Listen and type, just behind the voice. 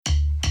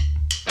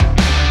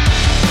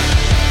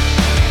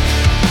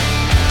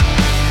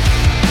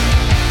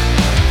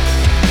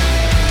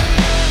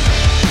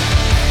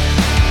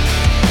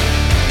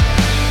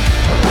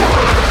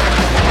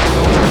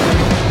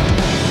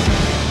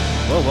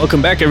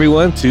Welcome back,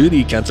 everyone, to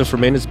the Cancel for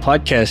Maintenance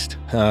podcast.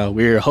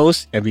 We're your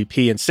hosts,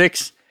 MVP and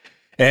Six,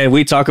 and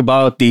we talk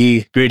about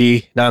the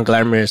gritty,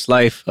 non-glamorous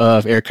life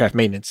of aircraft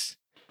maintenance.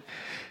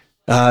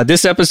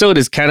 This episode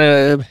is kind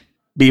of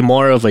be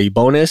more of a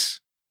bonus,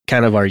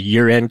 kind of our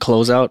year-end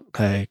closeout.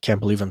 I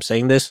can't believe I'm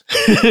saying this,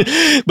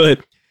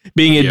 but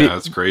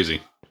that's crazy.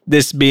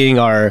 This being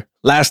our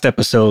last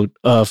episode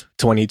of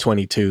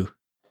 2022,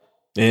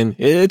 and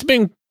it's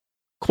been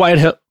quite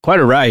a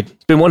ride.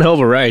 It's been one hell of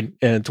a ride,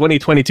 and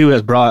 2022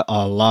 has brought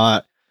a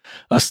lot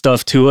of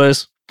stuff to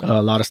us,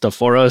 a lot of stuff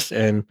for us,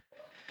 and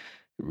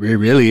it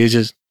really is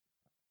just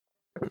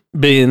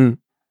been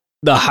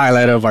the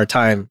highlight of our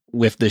time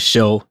with this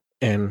show.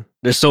 And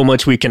there's so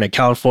much we can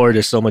account for.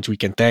 There's so much we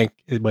can thank,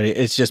 but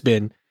it's just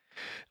been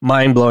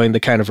mind-blowing, the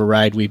kind of a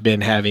ride we've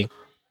been having.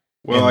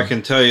 Well, I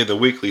can tell you the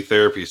weekly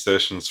therapy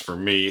sessions for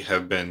me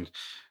have been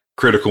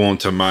critical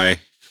into my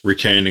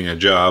retaining a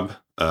job.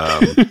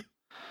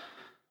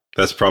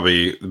 That's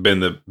probably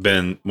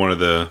been one of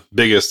the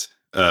biggest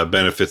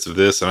benefits of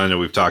this. And I know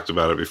we've talked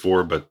about it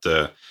before, but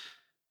the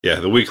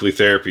weekly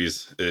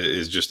therapies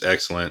is just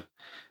excellent.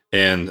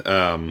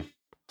 And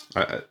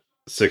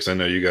Six, I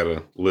know you got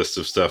a list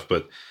of stuff,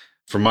 but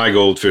from my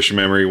goldfish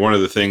memory, one of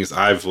the things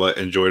I've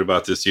enjoyed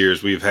about this year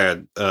is we've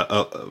had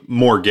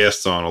more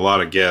guests on, a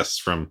lot of guests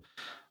from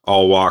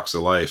all walks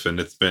of life, and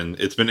it's been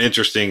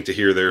interesting to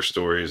hear their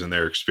stories and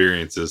their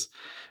experiences.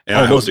 And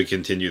I hope to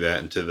continue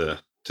that into the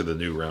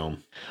new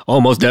realm.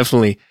 Oh, most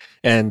definitely.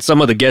 And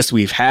some of the guests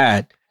we've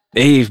had,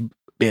 they've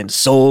been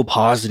so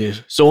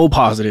positive,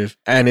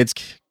 and it's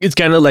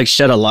kind of like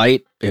shed a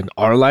light in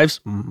our lives,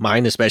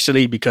 mine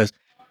especially, because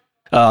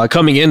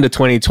coming into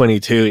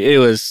 2022, it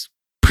was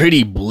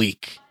pretty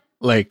bleak.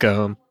 Like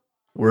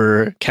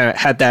we're kind of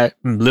had that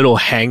little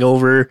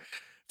hangover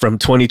from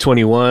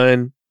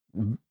 2021,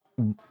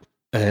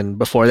 and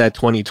before that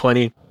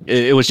 2020,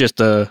 it was just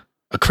a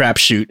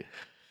crapshoot.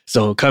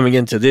 So coming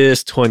into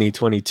this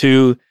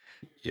 2022,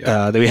 we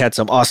had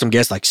some awesome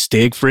guests like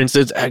Stig, for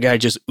instance. That guy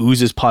just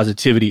oozes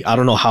positivity. I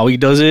don't know how he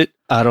does it.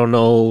 I don't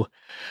know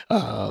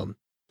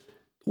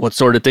what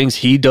sort of things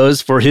he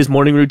does for his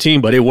morning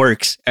routine, but it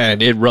works,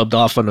 and it rubbed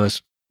off on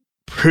us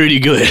pretty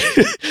good.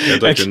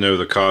 I'd like to know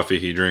the coffee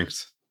he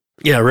drinks.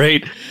 Yeah,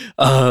 right.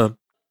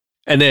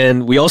 And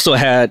then we also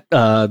had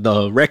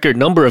the record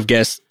number of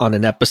guests on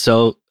an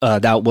episode.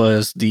 That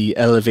was the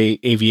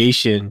Elevate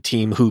Aviation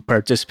team who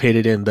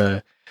participated in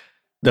the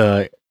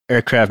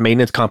aircraft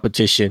maintenance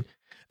competition.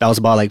 That was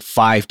about like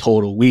 5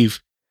 total.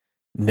 We've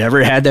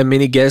never had that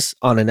many guests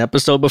on an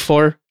episode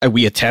before.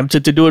 We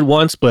attempted to do it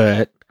once,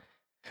 but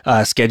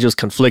schedules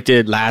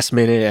conflicted last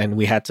minute, and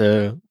we had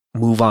to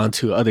move on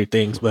to other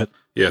things. But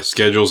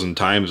schedules and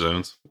time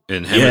zones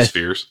and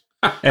hemispheres.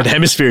 And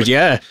hemispheres,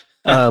 yeah.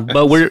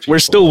 But we're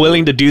still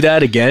willing to do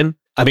that again.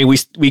 I mean,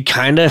 we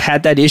kind of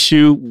had that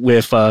issue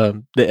with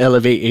the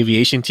Elevate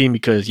Aviation team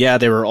because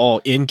they were all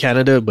in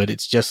Canada, but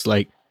it's just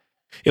like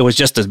it was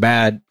just as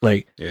bad.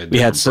 Like we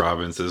had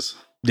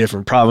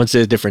different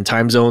provinces, different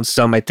time zones.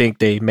 Some, I think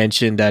they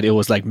mentioned that it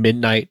was like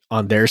midnight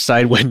on their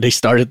side when they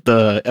started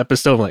the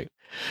episode. I'm like,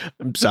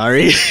 I'm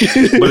sorry.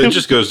 But it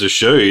just goes to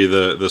show you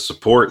the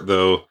support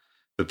though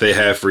that they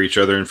have for each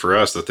other and for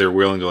us, that they're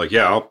willing to like,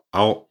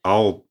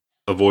 I'll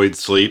avoid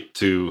sleep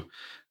to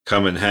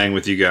come and hang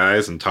with you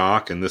guys and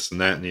talk and this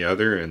and that and the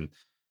other. And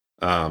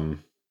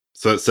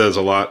so it says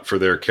a lot for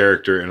their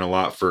character and a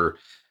lot for,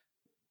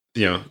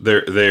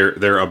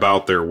 they're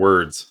about their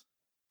words.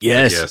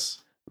 Yes.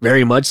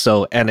 Very much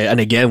so. And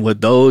again,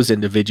 with those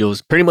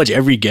individuals, pretty much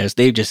every guest,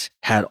 they've just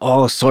had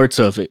all sorts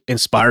of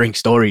inspiring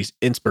stories,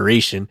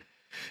 inspiration,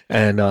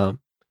 and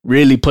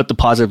really put the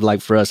positive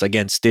light for us.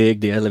 Again,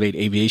 Stig, the Elevate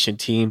Aviation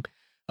team,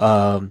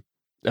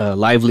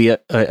 Lively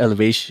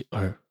Elevation,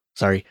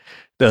 the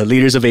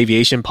Leaders of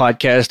Aviation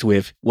podcast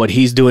with what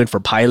he's doing for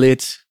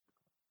pilots.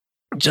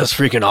 Just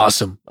freaking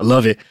awesome. I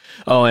love it.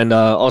 Oh, and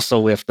also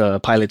with the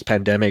pilots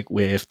pandemic,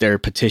 with their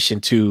petition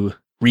to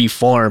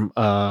reform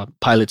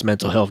pilots'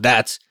 mental health.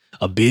 That's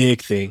a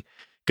big thing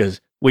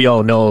because we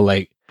all know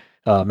like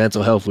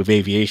mental health with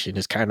aviation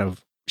is kind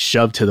of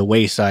shoved to the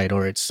wayside,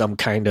 or it's some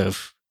kind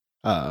of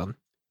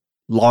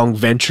long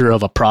venture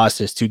of a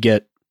process to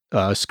get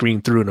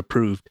screened through and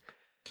approved.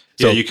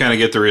 So, you kind of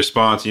get the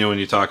response, when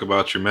you talk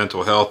about your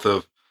mental health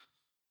of,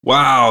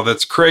 wow,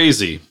 that's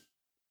crazy.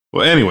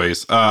 Well,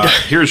 anyways,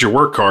 here's your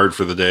work card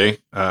for the day.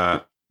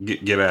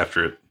 Get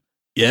after it.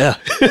 Yeah.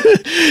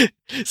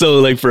 So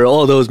like for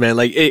all those, man,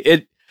 like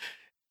it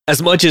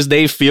as much as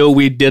they feel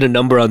we did a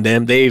number on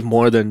them, they've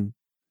more than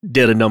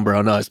did a number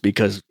on us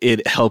because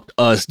it helped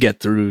us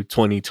get through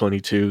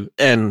 2022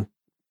 and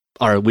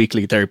our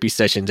weekly therapy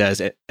sessions,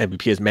 as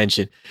MVP has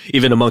mentioned,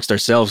 even amongst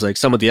ourselves. Like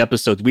some of the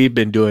episodes we've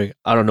been doing,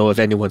 I don't know if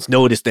anyone's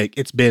noticed that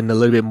it's been a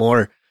little bit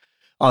more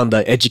on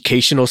the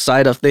educational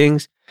side of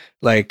things,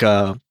 like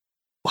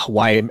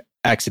why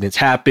accidents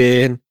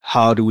happen,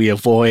 how do we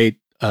avoid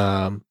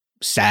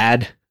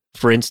SAD,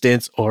 for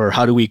instance, or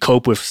how do we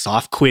cope with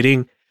soft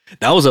quitting.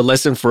 That was a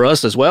lesson for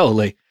us as well.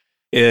 Like,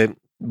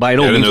 by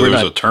no means, there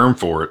was a term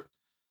for it.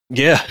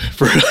 Yeah,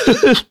 for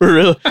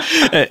real.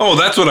 Oh,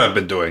 that's what I've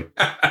been doing.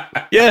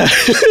 Yeah.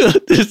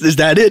 Is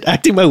that it?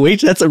 Acting my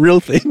wage? That's a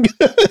real thing.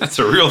 That's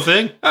a real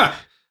thing? Huh.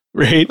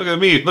 Right. Look at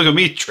me. Look at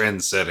me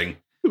trend setting.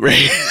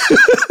 Right.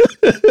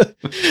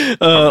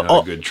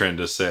 Not a good trend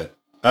to set.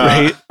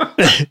 Right.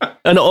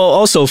 And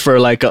also for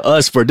like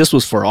us, this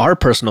was for our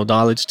personal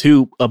knowledge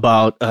too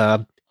about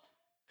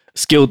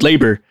skilled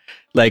labor,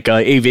 like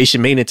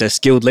aviation maintenance as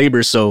skilled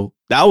labor. So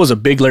that was a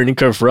big learning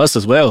curve for us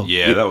as well.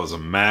 Yeah, that was a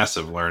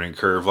massive learning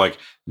curve. Like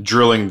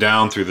drilling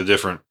down through the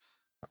different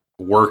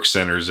work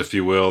centers, if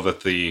you will,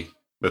 that the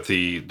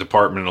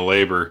Department of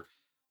Labor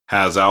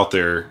has out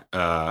there.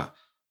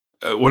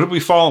 What did we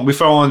fall? We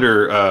fell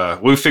under.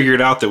 We figured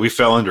out that we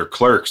fell under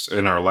clerks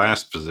in our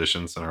last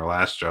positions and our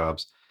last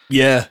jobs.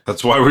 Yeah,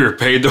 that's why we were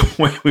paid the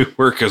way we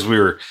were, because we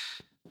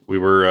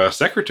were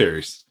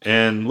secretaries.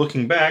 And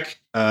looking back,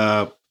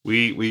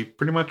 we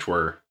pretty much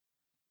were.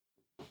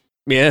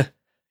 Yeah.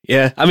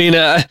 I mean,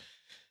 I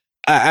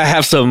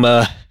have some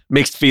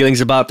mixed feelings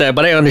about that,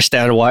 but I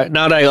understand why.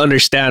 Now that I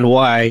understand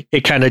why,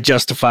 it kind of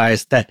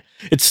justifies that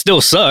it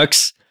still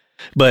sucks,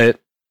 but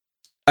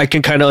I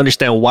can kind of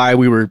understand why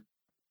we were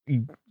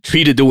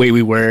treated the way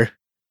we were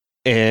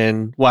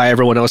and why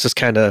everyone else is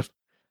kind of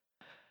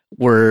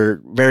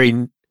were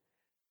very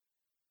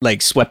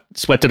like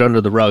swept it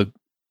under the rug,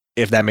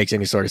 if that makes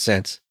any sort of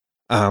sense.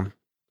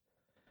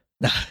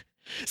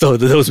 So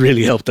those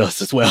really helped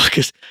us as well,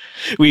 because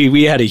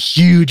we had a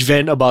huge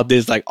vent about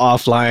this like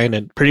offline,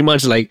 and pretty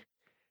much like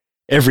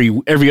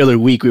every other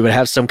week we would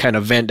have some kind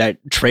of vent that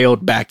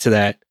trailed back to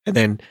that, and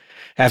then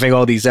having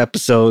all these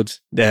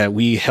episodes that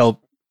we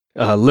helped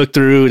look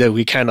through, that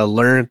we kind of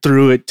learned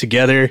through it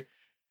together.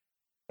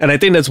 And I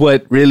think that's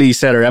what really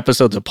set our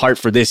episodes apart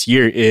for this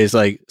year, is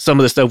like some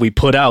of the stuff we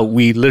put out,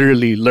 we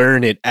literally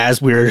learn it as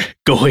we're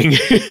going.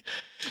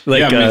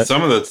 Like, yeah, I mean,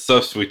 some of the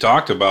stuff we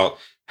talked about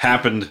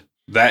happened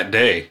that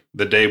day,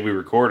 the day we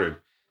recorded.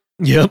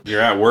 Yep.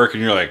 You're at work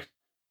and you're like,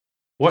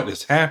 what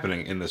is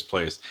happening in this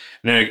place?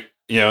 And then,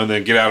 and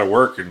then get out of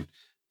work, and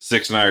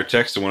Six and I are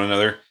texting one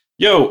another.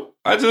 Yo,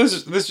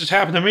 this just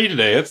happened to me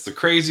today. It's the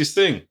craziest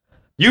thing.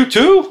 You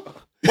too?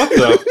 What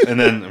the? And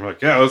then I'm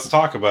like, yeah, let's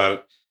talk about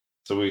it.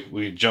 So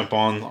we jump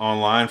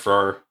online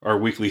for our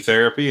weekly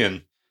therapy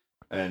and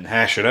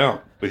hash it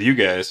out with you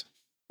guys.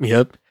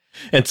 Yep.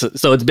 And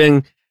so it's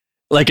been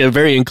like a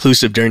very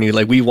inclusive journey.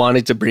 Like, we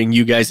wanted to bring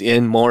you guys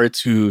in more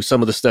to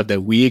some of the stuff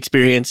that we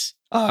experience,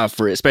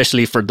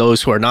 especially for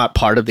those who are not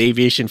part of the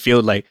aviation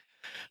field, like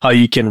how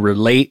you can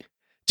relate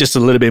just a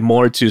little bit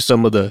more to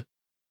some of the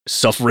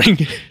suffering,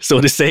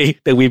 so to say,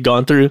 that we've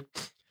gone through.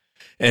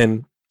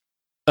 And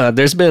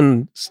there's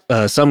been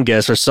some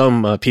guests or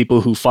some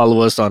people who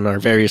follow us on our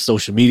various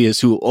social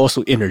medias who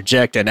also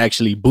interject and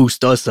actually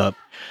boost us up.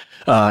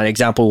 An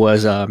example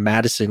was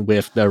Madison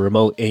with the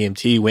remote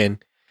AMT. When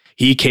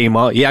he came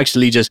out, he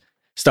actually just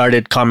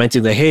started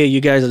commenting that, hey,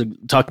 you guys are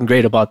talking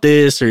great about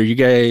this, or you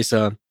guys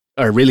are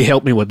really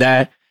helped me with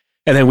that.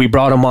 And then we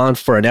brought him on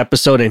for an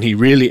episode, and he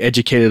really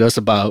educated us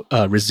about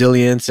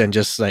resilience and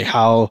just like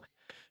how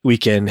we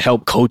can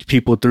help coach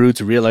people through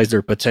to realize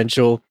their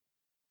potential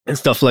and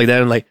stuff like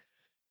that. And like,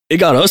 it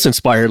got us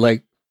inspired.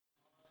 Like,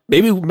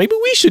 maybe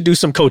we should do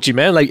some coaching,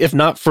 man. Like, if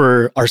not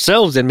for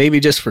ourselves, then maybe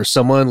just for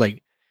someone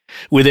like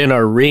within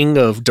our ring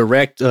of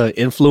direct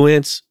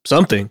influence,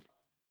 something.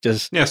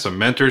 Just some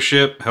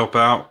mentorship, help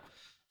out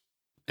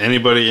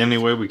anybody any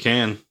way we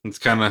can. It's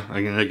kind of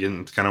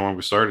it's kind of when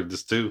we started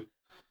this too.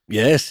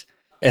 Yes,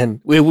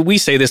 and we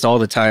say this all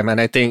the time, and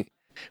I think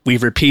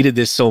we've repeated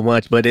this so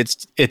much, but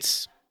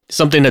it's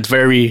something that's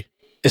very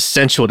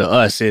essential to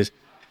us. Is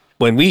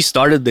when we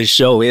started this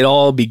show, it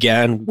all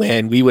began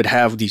when we would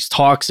have these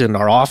talks in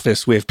our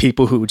office with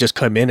people who would just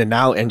come in and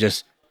out and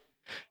just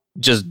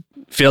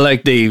feel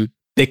like they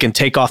can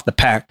take off the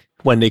pack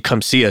when they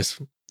come see us,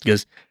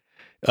 because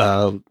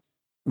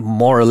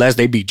more or less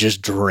they'd be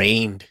just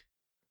drained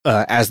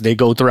as they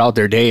go throughout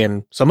their day.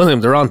 And some of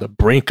them, they're on the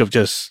brink of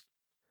just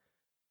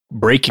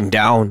breaking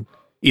down,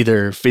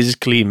 either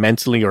physically,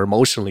 mentally, or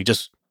emotionally,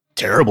 just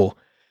terrible.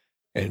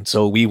 And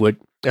so we would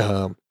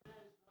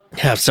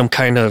have some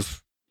kind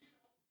of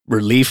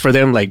relief for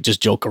them, like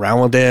just joke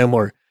around with them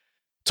or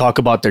talk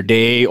about their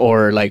day,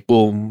 or like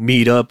we'll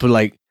meet up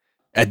like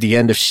at the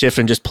end of shift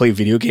and just play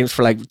video games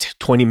for like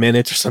 20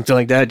 minutes or something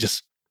like that.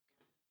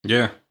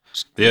 They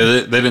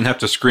didn't have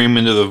to scream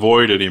into the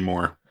void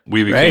anymore.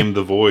 We became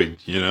the void,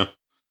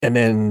 And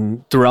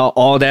then throughout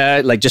all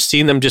that, like just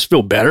seeing them just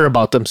feel better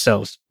about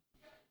themselves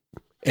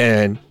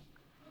and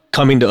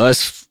coming to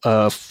us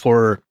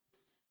for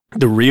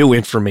the real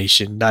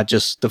information, not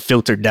just the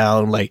filtered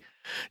down, like,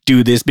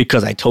 do this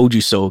because I told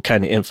you so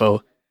kind of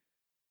info.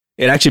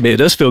 It actually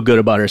made us feel good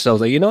about ourselves.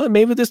 Like, you know what,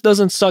 maybe this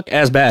doesn't suck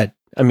as bad.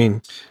 I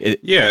mean,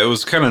 it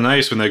was kind of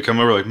nice when they come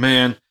over like,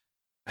 man,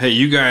 hey,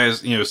 you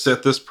guys,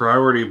 set this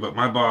priority, but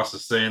my boss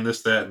is saying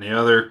this, that, and the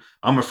other.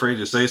 I'm afraid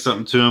to say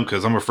something to them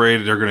because I'm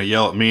afraid they're going to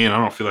yell at me, and I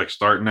don't feel like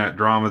starting that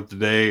drama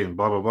today, and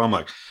blah, blah, blah. I'm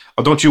like,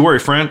 oh, don't you worry,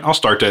 friend. I'll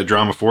start that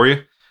drama for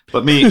you.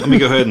 Let me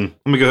go ahead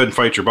and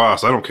fight your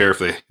boss. I don't care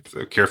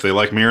if they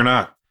like me or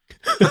not.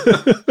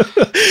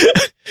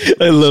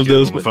 I love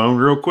those. On the phone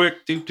real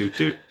quick. Doot, doot,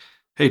 doot.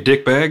 Hey,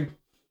 dick bag.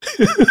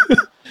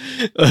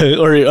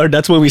 Or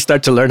that's when we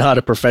start to learn how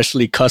to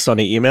professionally cuss on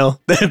an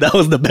email. That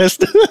was the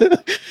best.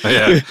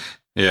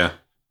 Yeah.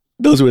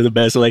 Those were the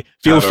best. Like,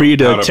 feel free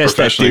to test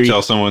that theory.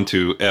 Tell someone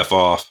to F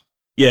off.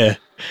 Yeah.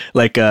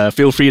 Like,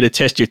 feel free to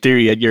test your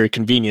theory at your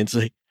convenience.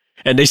 Like,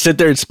 and they sit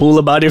there and spool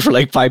about it for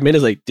like 5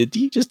 minutes. Like, did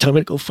you just tell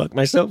me to go fuck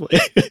myself?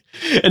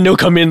 And they'll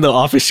come in the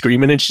office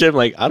screaming and shit. I'm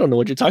like, I don't know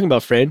what you're talking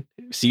about, friend.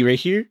 See right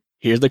here?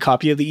 Here's the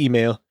copy of the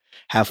email.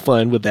 Have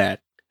fun with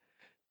that.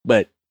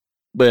 But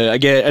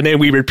again, and then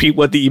we repeat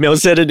what the email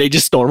said and they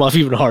just storm off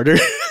even harder.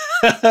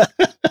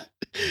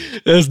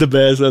 That's the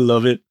best. I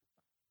love it.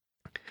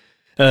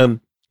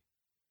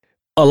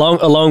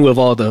 Along with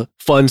all the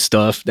fun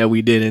stuff that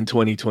we did in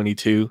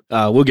 2022,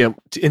 we'll get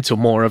into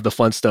more of the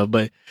fun stuff,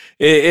 but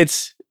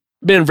it's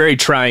been very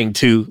trying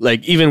too.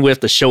 Like, even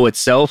with the show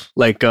itself,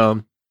 like,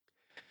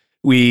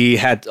 we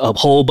had a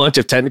whole bunch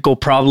of technical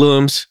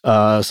problems.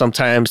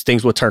 Sometimes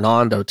things will turn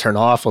on, they'll turn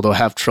off, or they'll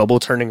have trouble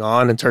turning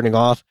on and turning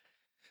off.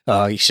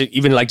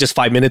 Even like just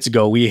 5 minutes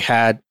ago, we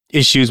had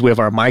issues with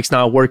our mics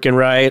not working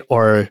right,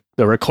 or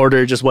the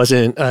recorder just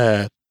wasn't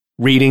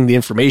reading the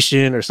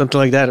information or something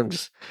like that. I'm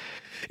just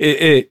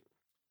and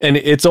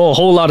it's a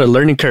whole lot of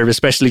learning curve,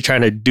 especially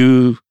trying to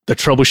do the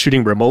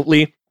troubleshooting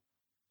remotely.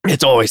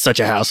 It's always such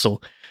a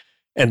hassle.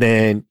 And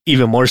then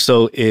even more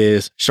so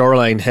is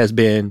Shoreline has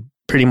been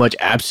pretty much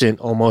absent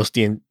almost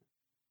the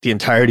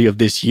entirety of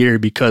this year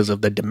because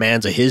of the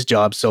demands of his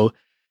job. So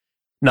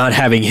not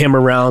having him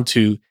around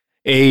to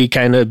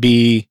kind of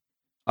be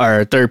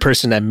our third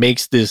person that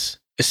makes this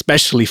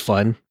especially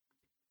fun,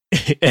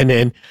 and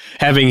then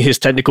having his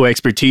technical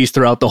expertise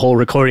throughout the whole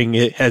recording,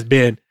 it has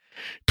been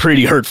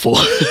pretty hurtful.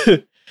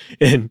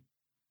 And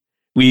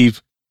we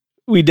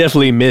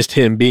definitely missed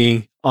him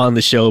being on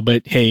the show.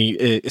 But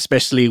hey,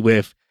 especially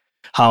with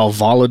how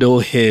volatile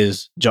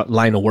his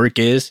line of work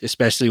is,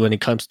 especially when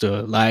it comes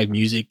to live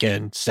music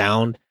and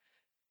sound,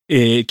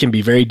 it can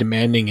be very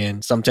demanding.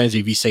 And sometimes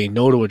if you say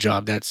no to a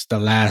job, that's the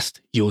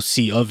last you'll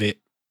see of it.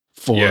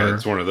 Yeah,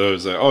 it's one of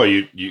those.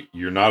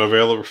 You're not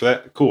available for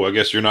that? Cool. I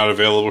guess you're not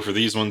available for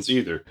these ones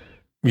either.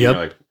 Yep. You're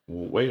like,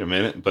 well, wait a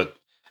minute. But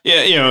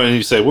yeah, and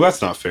you say, well,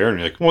 that's not fair. And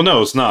you're like, well,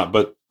 no, it's not.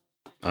 But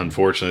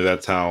unfortunately,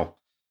 that's how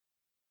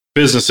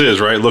business is,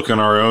 right? Look in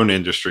our own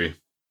industry.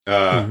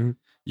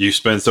 You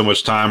spend so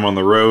much time on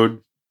the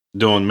road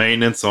doing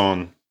maintenance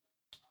on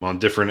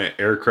different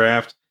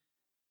aircraft,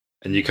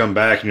 and you come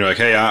back and you're like,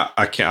 hey,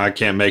 I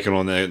can't make it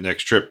on the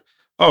next trip.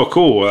 Oh,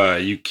 cool.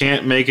 You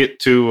can't make it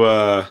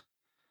to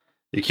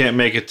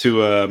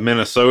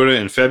Minnesota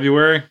in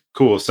February.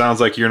 Cool. Sounds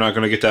like you're not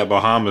going to get that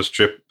Bahamas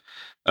trip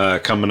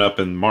coming up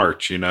in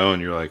March,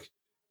 and you're like,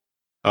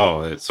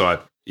 oh,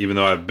 so even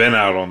though I've been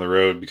out on the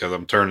road because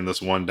I'm turning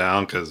this one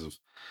down because of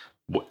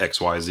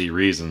XYZ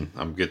reason,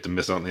 I'm get to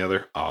miss out on the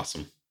other.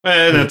 Awesome.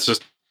 And that's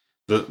just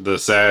the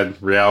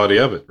sad reality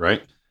of it,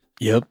 right?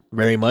 Yep,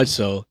 very much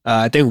so.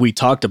 I think we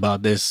talked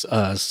about this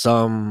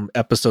some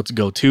episodes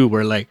ago too,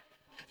 where like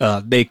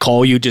they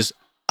call you just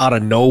out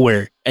of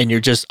nowhere and you're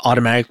just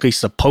automatically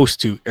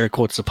supposed to, air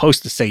quotes,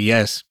 supposed to say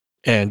yes.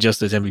 And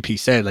just as MVP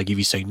said, like if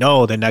you say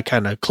no, then that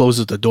kind of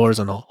closes the doors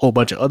on a whole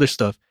bunch of other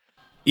stuff.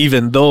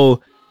 Even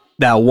though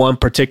that one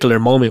particular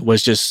moment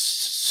was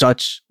just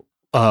such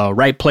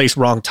right place,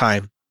 wrong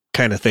time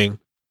kind of thing.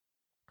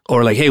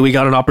 Or like, hey, we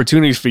got an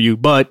opportunity for you,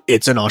 but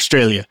it's in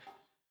Australia.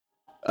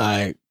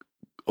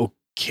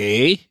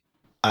 Okay,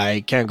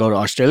 I can't go to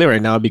Australia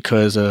right now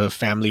because of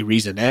family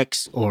reason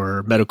X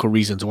or medical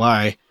reasons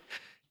Y.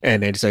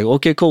 And they say,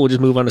 okay, cool, we'll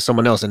just move on to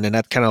someone else. And then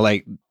that's kind of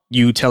like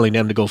you telling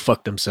them to go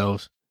fuck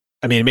themselves.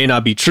 I mean, it may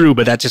not be true,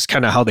 but that's just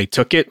kind of how they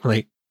took it.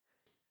 Like,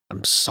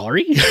 I'm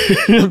sorry.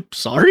 I'm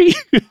sorry.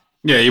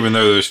 Yeah, even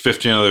though there's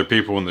 15 other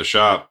people in the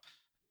shop,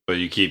 but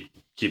you keep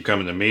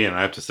coming to me and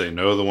I have to say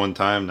no the one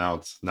time.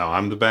 Now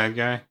I'm the bad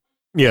guy.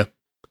 Yeah.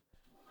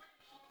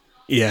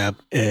 Yeah,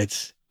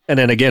 and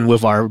then again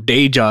with our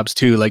day jobs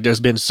too, like there's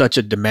been such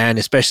a demand,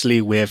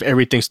 especially with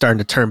everything starting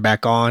to turn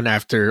back on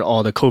after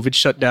all the COVID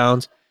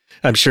shutdowns.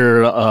 I'm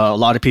sure a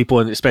lot of people,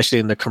 especially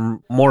in the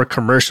more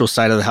commercial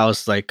side of the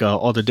house, like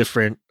all the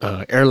different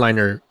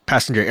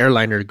passenger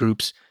airliner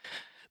groups,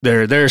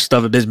 their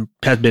stuff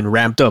has been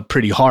ramped up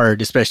pretty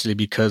hard, especially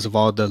because of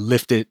all the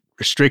lifted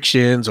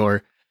restrictions,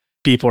 or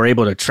people are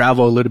able to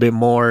travel a little bit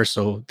more.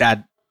 So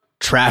that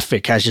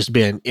traffic has just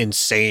been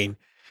insane.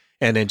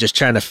 And then just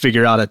trying to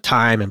figure out a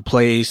time and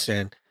place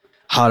and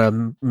how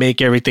to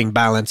make everything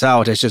balance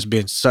out has just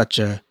been such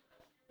a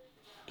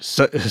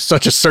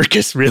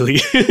circus, really.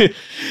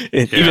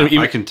 Even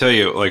I can tell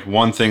you, like,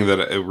 one thing that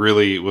it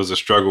really was a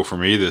struggle for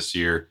me this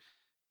year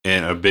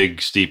and a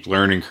big steep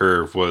learning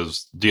curve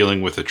was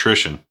dealing with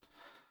attrition.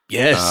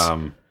 Yes.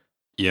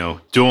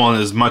 Doing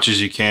as much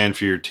as you can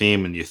for your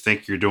team and you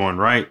think you're doing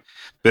right.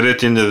 But at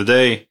the end of the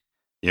day,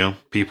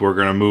 people are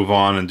going to move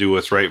on and do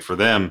what's right for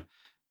them.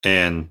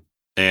 And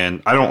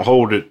I don't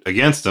hold it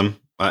against them.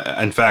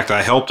 In fact,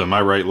 I helped them.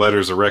 I write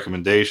letters of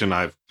recommendation.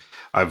 I've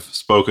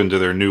spoken to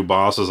their new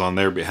bosses on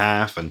their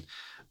behalf, and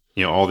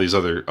all these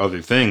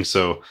other things.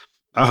 So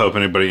I help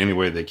anybody any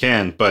way they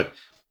can, but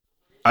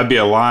I'd be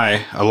a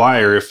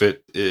liar if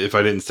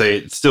I didn't say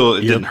it. Still,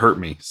 it didn't hurt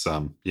me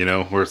some,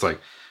 where it's like,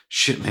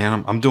 shit,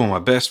 man, I'm doing my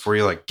best for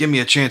you. Like, give me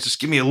a chance. Just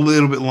give me a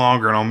little bit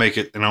longer and I'll make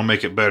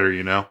it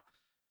better,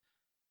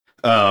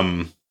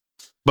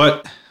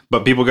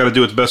 But people got to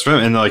do what's best for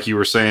them. And like you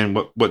were saying,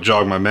 what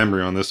jogged my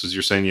memory on this is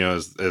you're saying,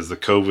 as the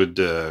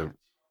COVID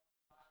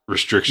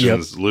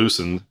restrictions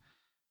loosened,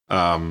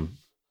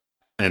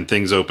 and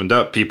things opened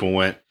up, people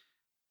went,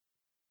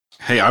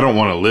 hey, I don't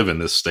want to live in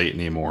this state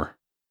anymore.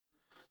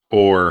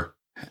 Or,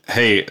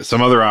 hey,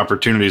 some other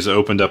opportunities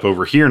opened up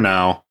over here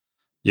now.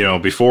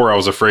 Before I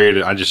was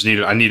afraid, I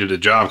needed a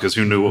job because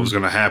who knew what was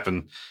going to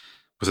happen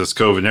with this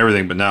COVID and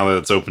everything. But now that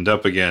it's opened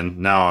up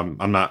again, now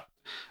I'm not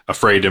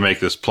afraid to make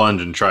this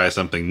plunge and try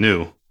something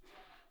new.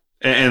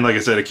 And like I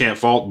said, I can't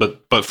fault,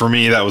 but for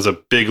me, that was a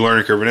big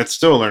learning curve, and it's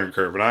still a learning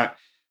curve. And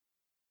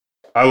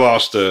I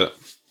lost a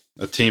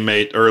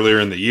teammate earlier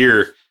in the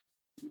year,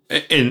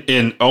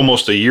 in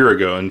almost a year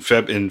ago, in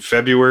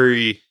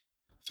February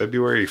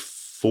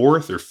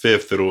 4th or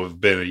 5th, it'll have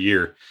been a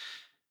year.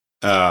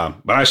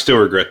 But I still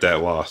regret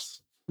that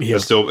loss. Yeah.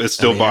 It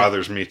still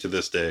bothers me to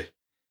this day.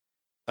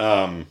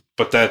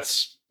 But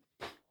that's,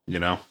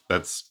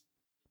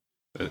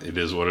 it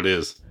is what it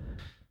is.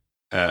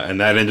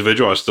 And that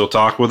individual, I still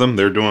talk with them.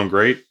 They're doing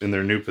great in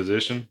their new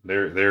position.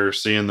 They're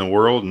seeing the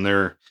world and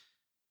they're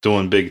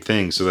doing big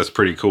things. So that's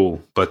pretty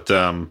cool. But,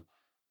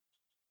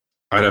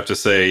 I'd have to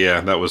say, yeah,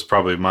 that was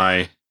probably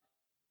my,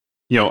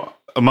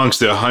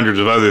 amongst the hundreds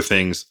of other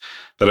things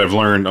that I've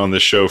learned on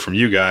this show from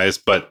you guys,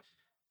 but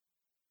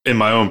in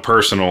my own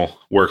personal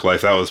work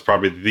life, that was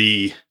probably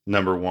the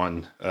number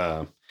one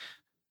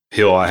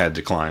hill I had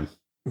to climb.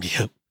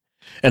 Yep.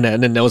 And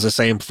then that was the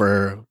same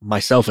for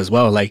myself as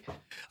well. Like,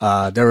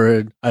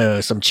 there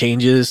were some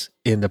changes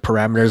in the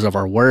parameters of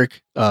our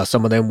work.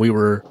 Some of them we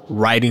were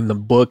writing the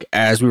book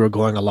as we were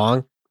going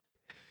along.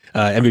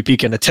 MVP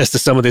can attest to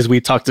some of this.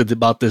 We talked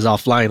about this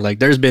offline. Like,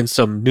 there's been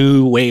some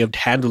new way of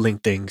handling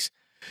things,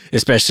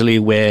 especially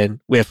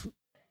with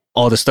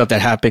all the stuff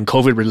that happened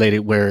COVID related,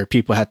 where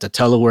people had to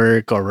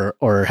telework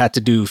or had to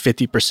do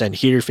 50%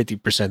 here,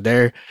 50%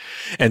 there.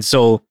 And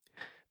so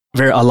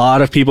a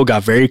lot of people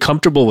got very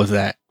comfortable with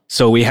that.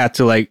 So we had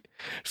to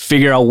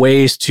figure out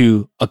ways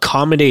to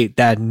accommodate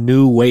that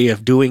new way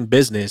of doing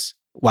business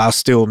while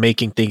still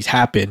making things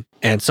happen.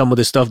 And some of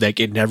the stuff that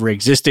it never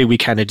existed, we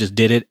kind of just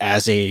did it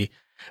as a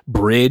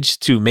bridge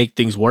to make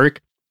things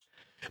work.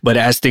 But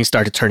as things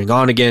started turning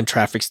on again,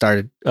 traffic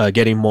started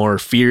getting more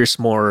fierce,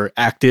 more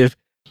active.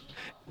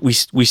 We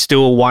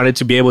still wanted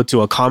to be able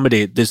to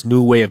accommodate this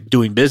new way of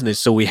doing business.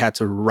 So we had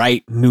to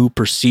write new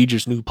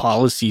procedures, new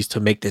policies to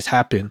make this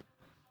happen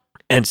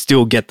and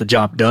still get the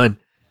job done.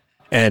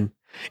 And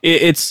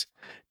it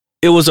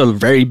was a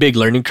very big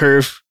learning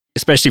curve,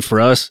 especially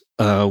for us.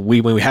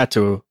 When we had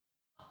to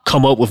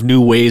come up with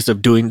new ways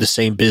of doing the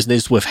same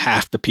business with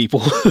half the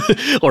people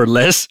or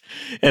less.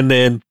 And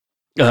then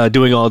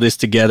doing all this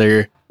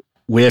together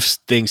with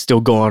things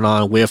still going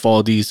on, with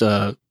all these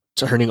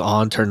turning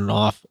on, turning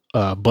off,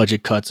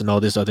 budget cuts and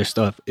all this other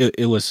stuff.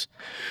 It was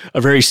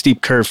a very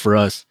steep curve for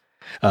us.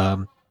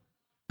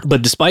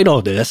 But despite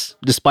all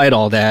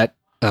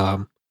that,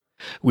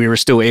 we were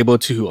still able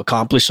to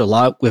accomplish a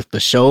lot with the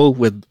show,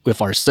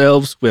 with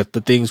ourselves, with the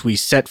things we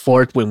set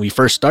forth when we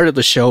first started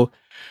the show.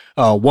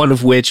 One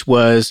of which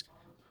was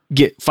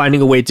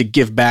finding a way to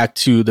give back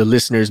to the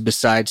listeners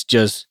besides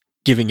just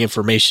giving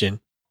information.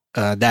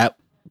 That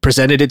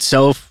presented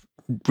itself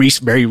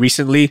very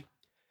recently.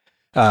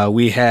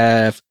 We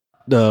have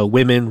the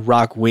Women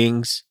Rock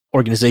Wings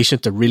organization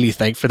to really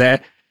thank for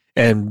that.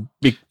 And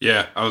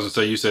yeah, I was going to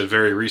say, you said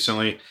very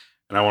recently,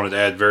 and I wanted to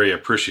add very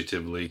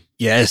appreciatively.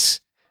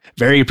 Yes,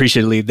 very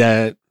appreciatively.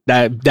 That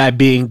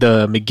being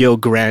the McGill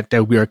grant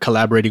that we are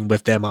collaborating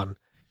with them on.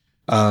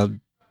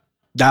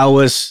 That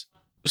was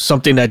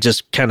something that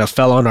just kind of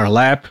fell on our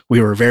lap.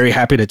 We were very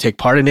happy to take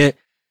part in it.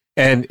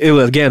 And it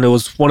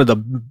was one of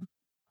the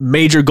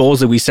major goals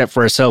that we set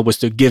for ourselves, was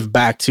to give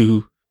back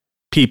to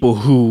people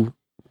who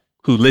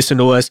listen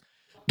to us,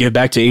 give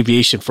back to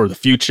aviation for the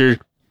future,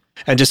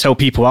 and just help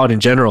people out in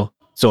general.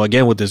 So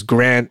again, with this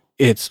grant,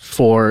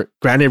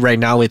 granted right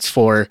now it's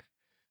for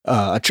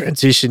a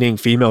transitioning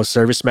female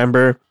service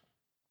member,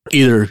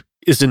 either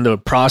is in the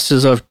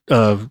process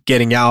of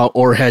getting out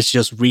or has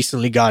just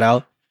recently got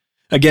out.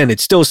 Again,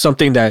 it's still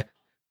something that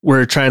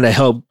we're trying to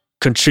help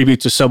contribute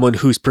to someone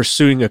who's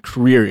pursuing a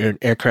career in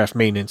aircraft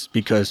maintenance,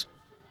 because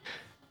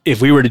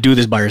if we were to do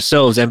this by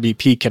ourselves,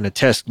 MVP can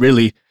attest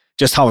really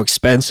just how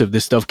expensive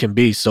this stuff can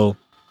be. So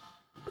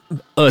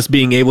us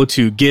being able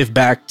to give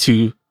back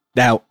to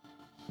that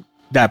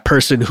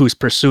person who's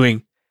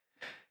pursuing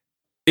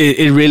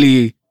it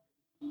really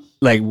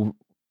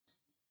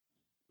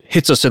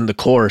hits us in the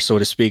core, so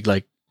to speak.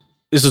 Like,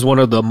 this is one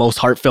of the most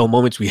heartfelt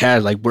moments we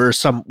had. Like,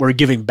 we're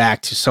giving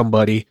back to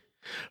somebody,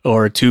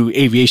 or to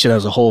aviation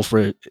as a whole,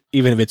 for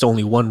even if it's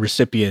only one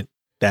recipient.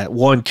 That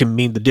one can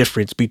mean the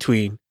difference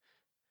between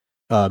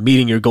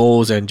meeting your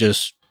goals and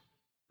just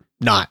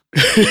not.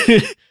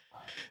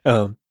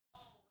 Um,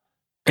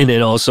 and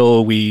then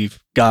also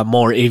we've got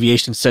more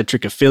aviation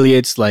centric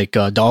affiliates like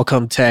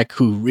Dalcom Tech,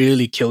 who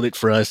really killed it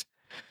for us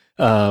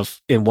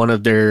in one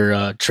of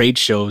their trade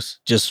shows.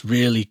 Just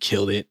really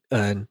killed it,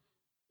 and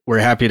we're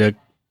happy to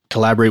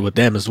collaborate with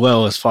them as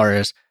well as far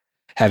as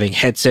having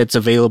headsets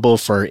available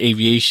for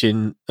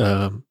aviation,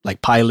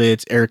 like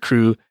pilots, air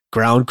crew,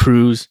 ground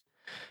crews.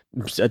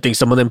 I think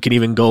some of them can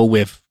even go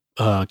with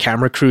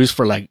camera crews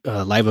for like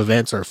live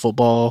events or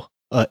football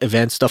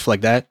events, stuff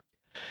like that.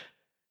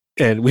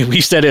 And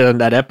we said it on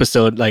that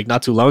episode like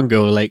not too long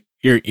ago, like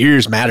your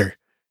ears matter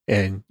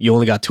and you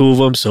only got two of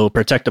them. So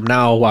protect them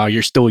now while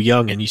you're still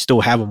young and you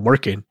still have them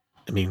working.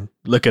 I mean,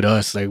 look at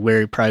us, like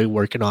we're probably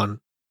working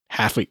on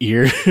half a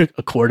ear,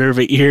 a quarter of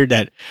a ear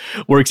that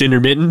works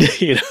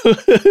intermittent, you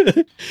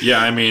know?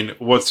 Yeah. I mean,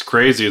 what's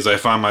crazy is I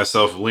find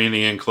myself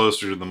leaning in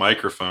closer to the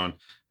microphone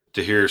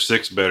to hear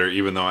Six better,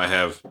 even though I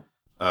have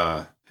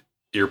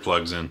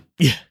earplugs in,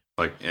 yeah,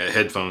 like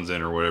headphones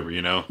in or whatever,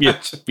 you know?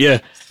 Yeah. Yeah.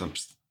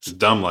 It's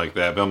dumb like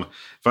that. But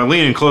if I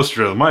lean in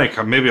closer to the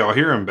mic, maybe I'll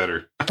hear him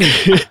better.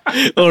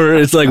 Or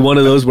it's like one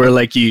of those where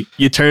like you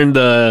turn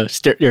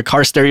your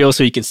car stereo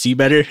so you can see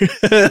better.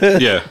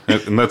 Yeah,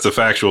 and that's a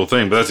factual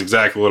thing, but that's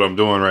exactly what I'm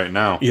doing right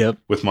now. Yep.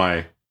 With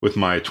my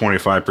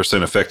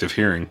 25% effective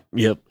hearing.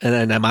 Yep.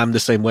 And I'm the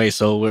same way.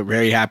 So we're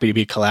very happy to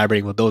be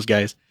collaborating with those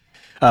guys,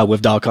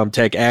 with Dalcom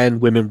Tech and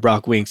Women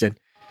Brock Wings, and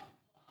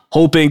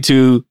hoping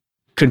to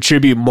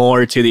contribute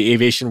more to the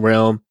aviation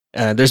realm.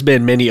 There's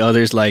been many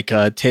others like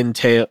Tin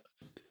Tail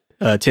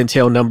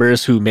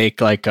Numbers, who make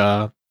like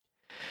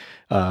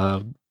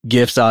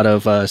gifts out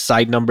of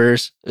side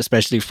numbers,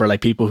 especially for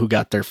like people who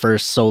got their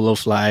first solo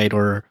flight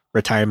or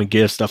retirement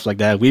gifts, stuff like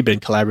that. We've been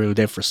collaborating with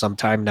them for some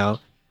time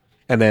now.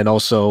 And then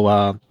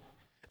also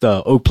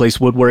the Oak Place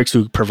Woodworks,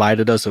 who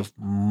provided us with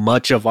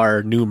much of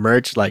our new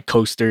merch, like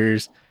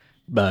coasters,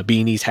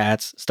 beanies,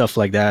 hats, stuff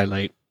like that.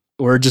 Like,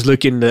 we're just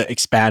looking to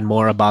expand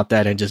more about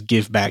that and just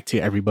give back to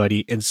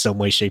everybody in some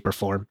way, shape, or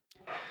form.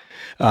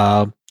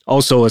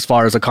 Also, as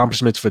far as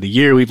accomplishments for the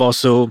year, we've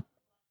also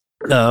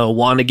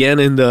won again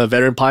in the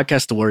Veteran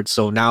Podcast Awards.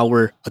 So now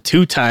we're a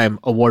 2-time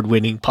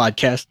award-winning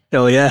podcast.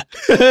 Hell yeah.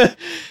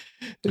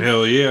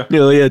 Hell yeah.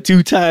 Hell yeah,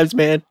 2 times,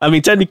 man. I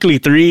mean, technically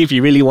 3 if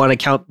you really want to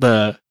count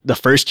the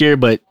first year,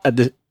 but at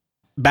the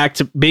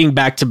being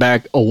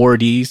back-to-back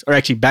awardees, or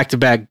actually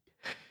back-to-back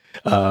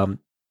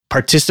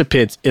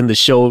participants in the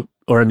show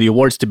or in the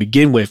awards to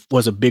begin with,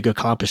 was a big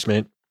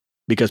accomplishment,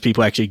 because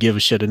people actually give a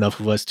shit enough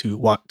of us to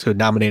want to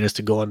nominate us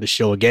to go on the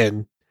show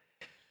again.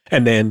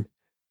 And then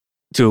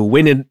to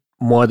win it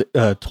more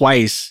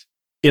twice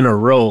in a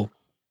row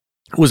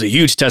was a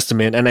huge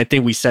testament. And I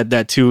think we said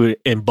that too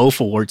in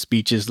both award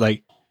speeches.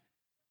 Like,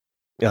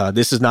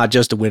 this is not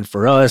just a win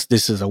for us.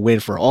 This is a win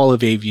for all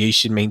of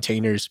aviation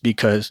maintainers,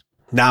 because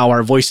now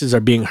our voices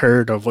are being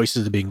heard. Our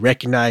voices are being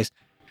recognized.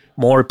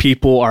 More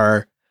people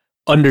are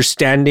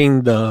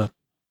understanding the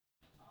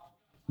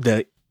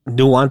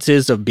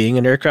nuances of being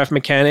an aircraft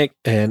mechanic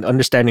and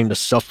understanding the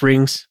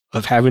sufferings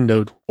of having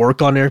to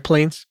work on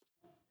airplanes.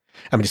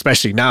 I mean,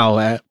 especially now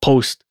at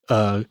post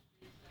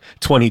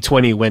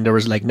 2020, when there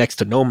was like next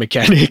to no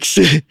mechanics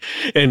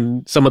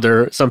and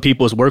some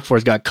people's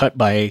workforce got cut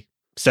by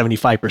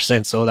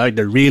 75%. So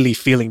they're really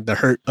feeling the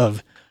hurt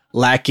of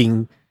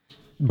lacking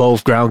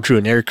both ground crew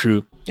and air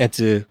crew, and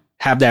to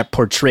have that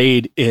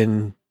portrayed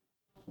in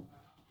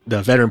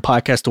the Veteran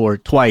Podcast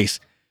Award twice,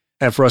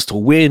 and for us to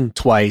win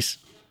twice,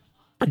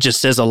 it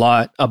just says a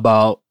lot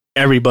about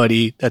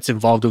everybody that's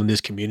involved in this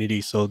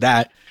community. So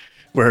that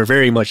we're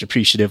very much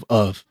appreciative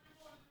of.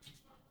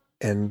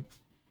 And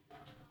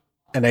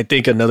I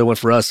think another one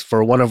for us,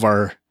 for one of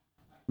our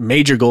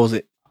major goals,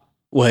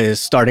 was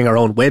starting our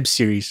own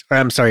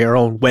our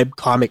own web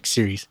comic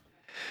series.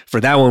 For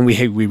that one,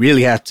 we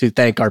really have to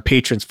thank our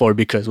patrons for,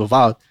 because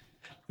without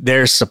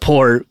their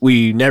support,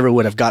 we never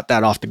would have got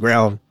that off the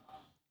ground.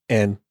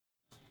 And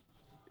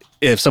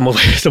if some of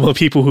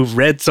people who've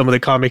read some of the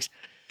comics,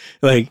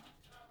 like,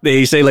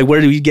 they say, like, where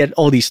do we get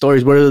all these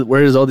stories? Where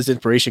does all this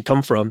inspiration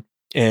come from?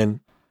 And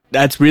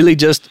that's really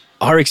just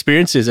our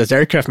experiences as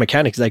aircraft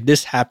mechanics. Like,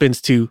 this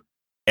happens to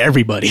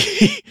everybody.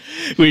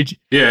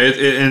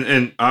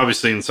 And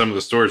obviously in some of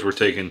the stories we're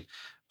taking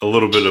a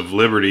little bit of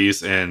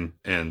liberties and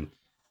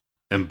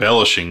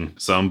embellishing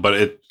some,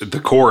 but the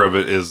core of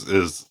it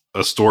is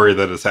a story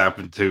that has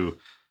happened to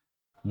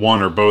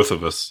one or both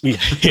of us.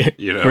 Yeah.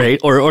 You know, right?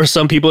 Or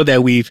some people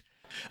that we've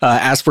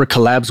asked for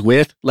collabs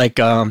with, like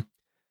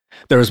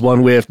there was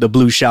one with the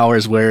Blue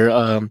Showers where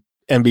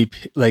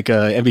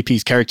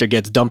MVP's character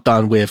gets dumped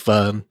on with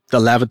the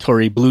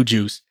lavatory blue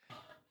juice.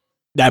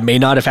 That may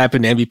not have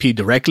happened to MVP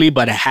directly,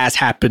 but it has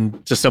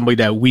happened to somebody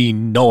that we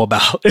know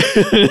about.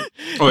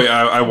 Oh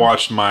yeah, I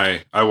watched my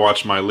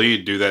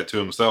lead do that to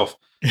himself.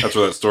 That's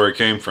where that story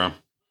came from.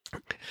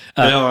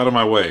 The hell out of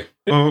my way.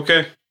 Oh,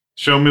 okay.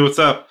 Show me what's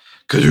up.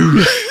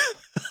 Kadoosh.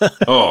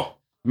 Oh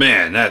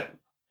man,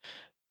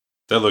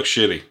 That looks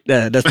shitty.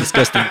 That's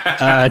disgusting.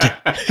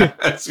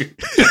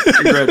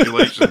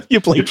 Congratulations. You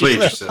played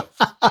yourself.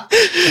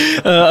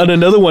 And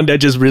another one that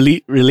just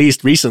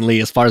released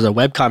recently, as far as our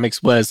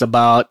webcomics, was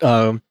about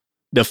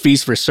the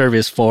fees for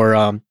service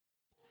for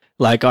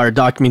like our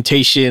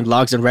documentation,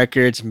 logs and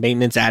records,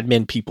 maintenance,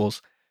 admin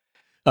peoples.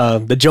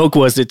 The joke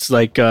was it's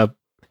like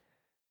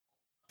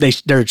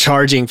they're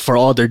charging for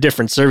all their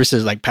different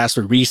services like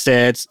password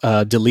resets,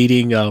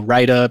 deleting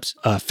write-ups,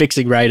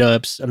 fixing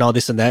write-ups, and all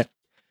this and that.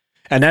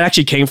 And that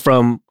actually came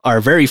from our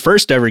very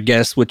first ever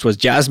guest, which was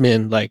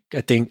Jasmine, like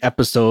I think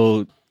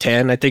episode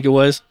 10, I think it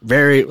was.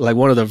 Very, like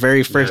one of the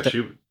very first.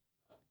 Yeah,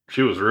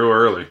 she was real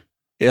early.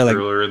 Yeah, like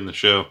earlier in the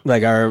show.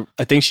 Like I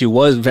think she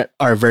was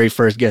our very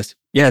first guest.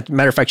 Yeah,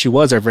 matter of fact, she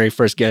was our very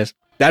first guest.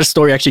 That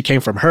story actually came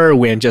from her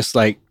when just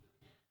like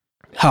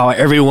how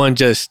everyone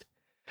just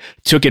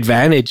took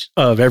advantage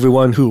of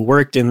everyone who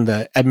worked in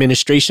the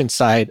administration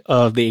side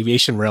of the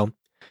aviation realm.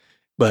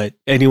 But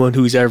anyone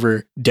who's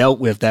ever dealt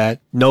with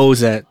that knows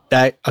that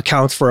that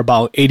accounts for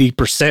about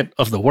 80%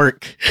 of the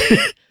work.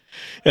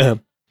 And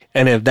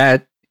if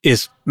that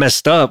is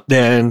messed up,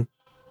 then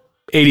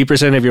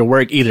 80% of your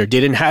work either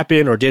didn't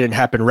happen or didn't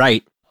happen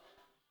right.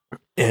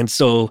 And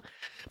so,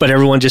 but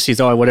everyone just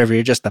sees, oh, whatever,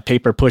 you're just a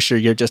paper pusher.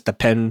 You're just a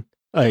pen.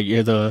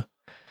 You're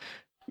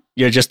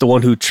just the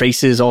one who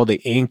traces all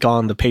the ink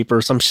on the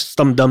paper,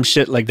 some dumb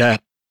shit like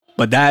that.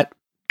 But that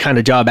kind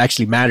of job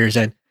actually matters.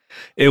 And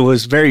it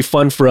was very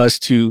fun for us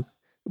to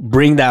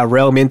bring that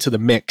realm into the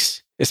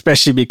mix,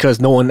 especially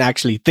because no one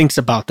actually thinks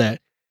about that.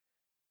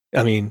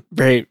 I mean,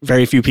 very,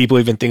 very few people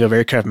even think of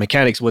aircraft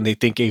mechanics when they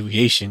think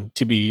aviation,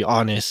 to be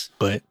honest,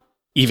 but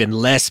even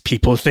less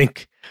people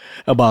think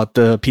about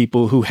the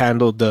people who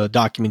handled the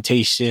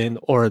documentation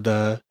or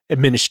the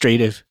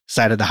administrative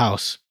side of the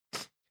house.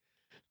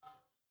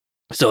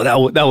 So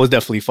that was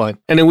definitely fun.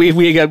 And then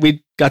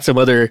we got some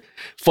other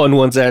fun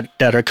ones that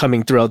are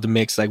coming throughout the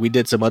mix. Like we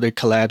did some other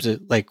collabs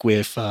like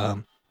with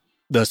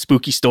the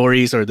spooky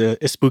stories or the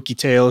spooky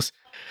tales.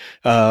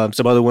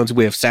 Some other ones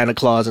with Santa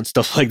Claus and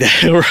stuff like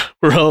that.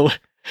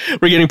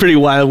 We're getting pretty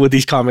wild with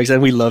these comics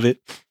and we love it.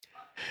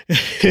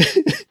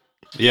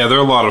 Yeah, they're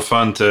a lot of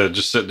fun to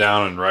just sit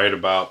down and write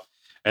about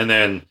and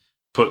then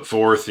put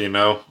forth,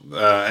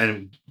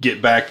 and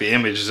get back the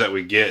images that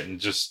we get, and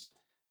just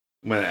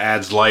when it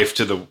adds life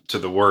to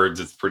the words,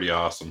 it's pretty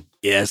awesome.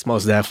 Yes,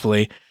 most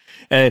definitely.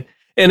 And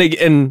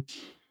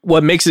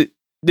what makes it,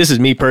 this is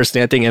me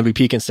personally, I think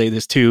MVP can say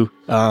this too.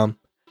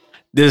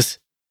 This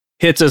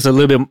hits us a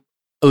little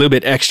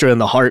bit extra in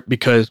the heart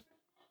because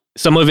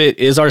some of it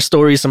is our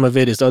story, some of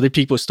it is other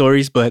people's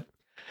stories, but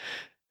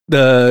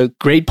the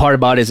great part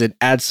about it is it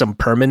adds some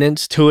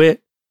permanence to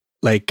it.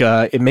 Like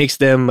it makes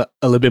them a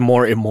little bit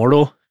more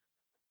immortal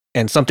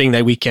and something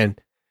that we can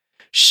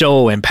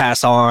show and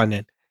pass on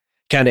and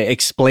kind of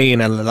explain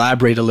and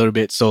elaborate a little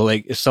bit. So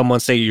like if someone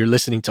say you're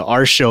listening to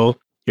our show,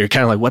 you're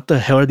kind of like, what the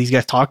hell are these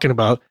guys talking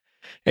about?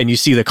 And you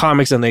see the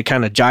comics and they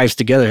kind of jives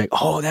together. Like,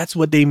 oh, that's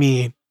what they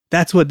mean.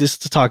 That's what this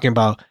is talking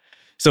about.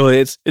 So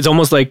it's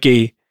almost like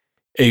a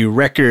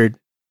record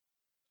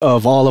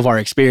of all of our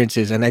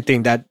experiences. And I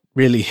think that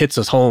really hits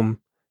us home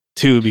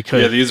too,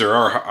 because these are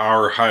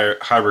our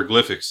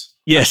hieroglyphics.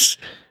 Yes.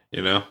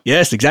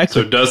 Yes,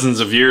 exactly. So dozens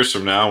of years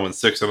from now, when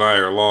Six and I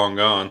are long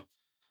gone,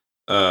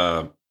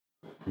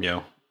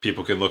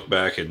 people can look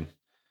back and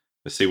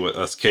see what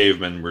us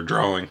cavemen were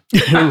drawing.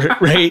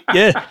 Right.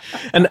 Yeah.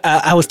 And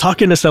I was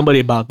talking to somebody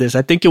about this.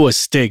 I think it was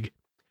Stig,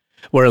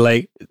 where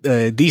like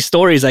these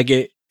stories, like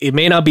it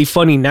may not be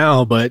funny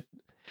now, but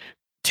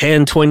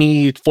 10,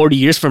 20, 40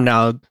 years from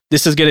now,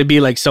 this is going to be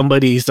like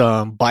somebody's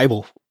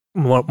Bible,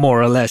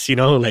 more or less,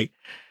 like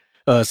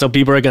some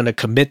people are going to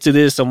commit to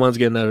this. Someone's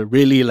going to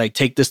really like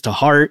take this to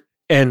heart.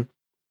 And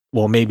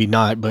well, maybe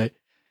not, but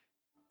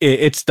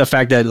it's the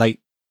fact that like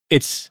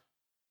it's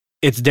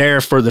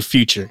there for the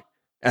future.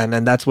 And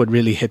then that's what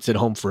really hits it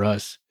home for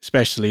us,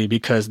 especially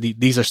because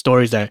these are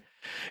stories that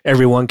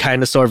everyone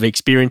kind of sort of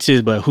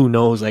experiences, but who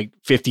knows, like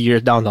 50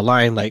 years down the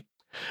line, like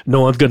no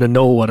one's going to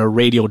know what a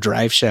radial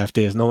drive shaft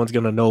is. No one's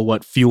going to know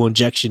what fuel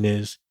injection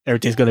is.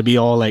 Everything's going to be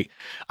all like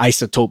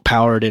isotope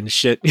powered and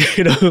shit,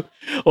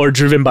 or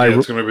driven by.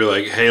 It's going to be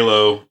like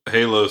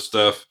Halo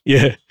stuff.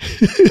 Yeah.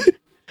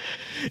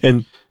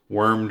 And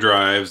worm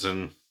drives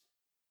and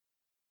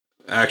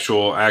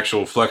actual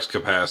flex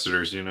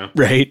capacitors,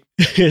 right?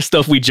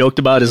 Stuff we joked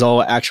about is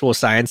all actual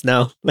science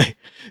now. Like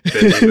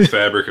the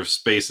fabric of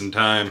space and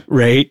time,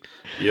 right?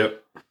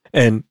 Yep.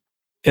 And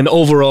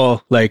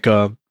overall, like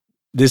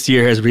this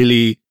year has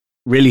really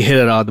hit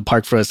it out of the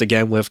park for us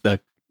again with the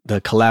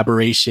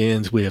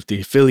collaborations, with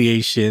the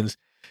affiliations,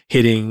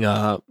 hitting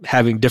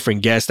having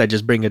different guests that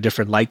just bring a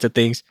different light to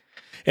things,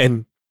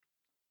 and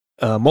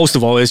most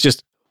of all, it's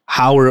just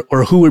how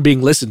who we're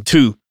being listened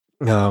to.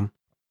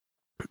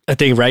 I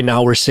think right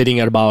now we're sitting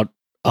at about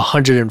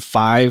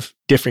 105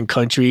 different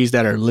countries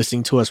that are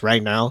listening to us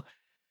right now.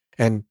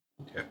 And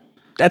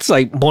that's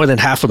like more than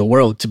half of the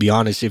world, to be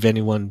honest, if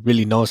anyone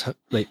really knows,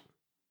 like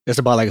There's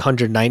about like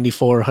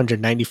 194,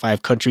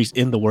 195 countries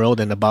in the world,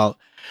 and about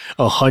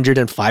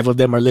 105 of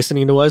them are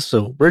listening to us.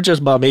 So we're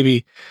just about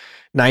maybe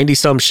 90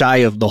 some shy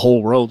of the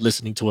whole world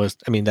listening to us.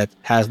 I mean, that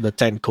has the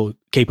technical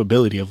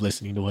capability of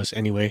listening to us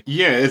anyway.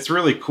 Yeah, it's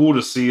really cool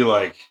to see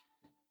like,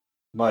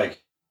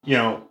 you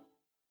know,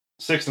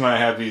 Six and I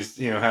have these,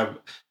 you know, have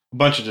a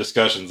bunch of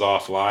discussions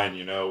offline,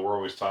 you know, we're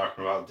always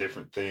talking about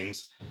different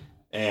things.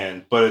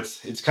 But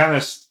it's kind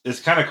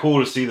of cool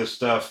to see the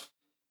stuff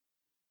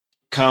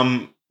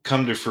come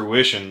to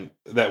fruition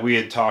that we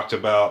had talked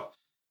about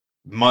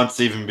months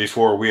even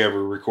before we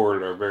ever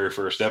recorded our very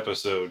first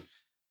episode.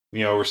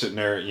 You know, we're sitting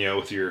there, you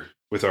know,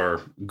 with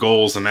our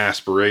goals and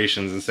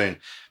aspirations and saying,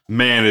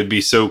 man, it'd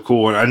be so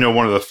cool. And I know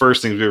one of the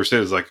first things we ever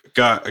said is like,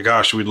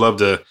 gosh, we'd love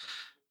to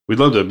be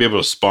able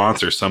to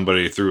sponsor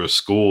somebody through a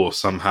school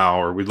somehow,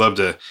 or we'd love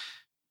to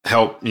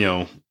help, you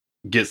know,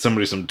 get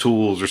somebody some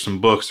tools or some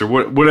books or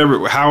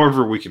whatever,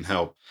 however we can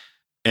help.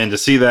 And to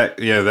see that,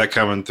 you know, that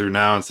coming through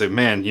now and say,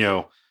 man, you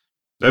know,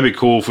 that'd be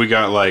cool if we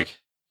got like,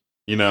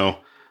 you know,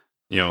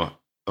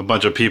 a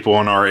bunch of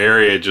people in our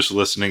area just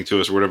listening to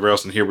us or whatever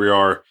else. And here we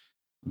are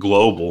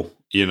global,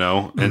 you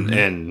know,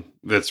 and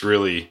that's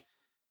really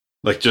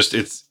like, just,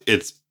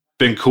 it's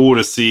been cool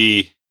to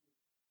see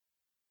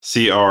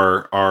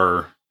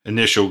our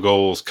initial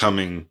goals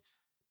happening,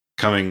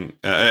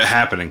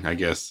 I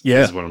guess.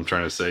 Yeah. Is what I'm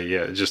trying to say.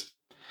 Yeah.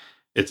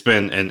 It's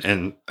been,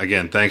 and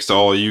again, thanks to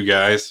all of you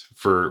guys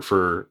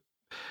for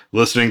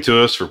listening to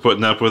us, for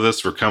putting up with us,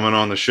 for coming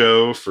on the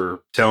show,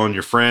 for telling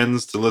your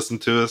friends to listen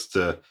to us,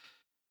 to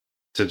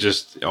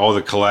just all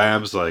the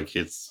collabs. Like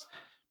it's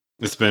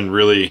been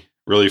really,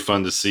 really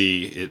fun to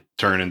see it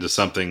turn into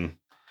something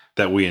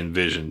that we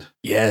envisioned.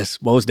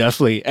 Yes, most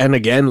definitely. And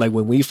again, like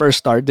when we first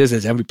started this,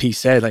 as MVP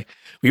said, like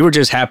we were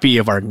just happy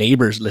if our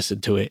neighbors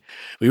listened to it.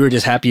 We were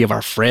just happy if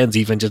our friends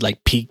even just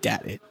like peeked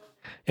at it.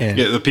 And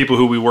yeah, the people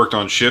who we worked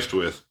on shift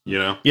with, you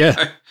know.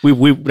 Yeah,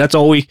 we that's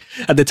all we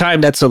at the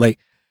time. That's so like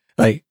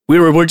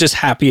we're just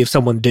happy if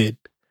someone did,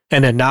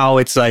 and then now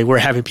it's like we're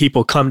having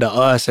people come to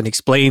us and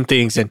explain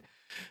things and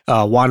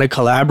want to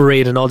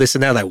collaborate and all this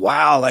and that. Like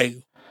wow, like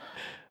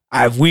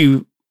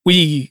we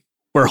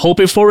were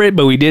hoping for it,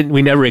 but we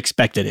never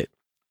expected it,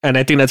 and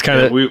I think that's kind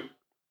of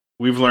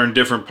we've learned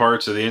different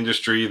parts of the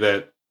industry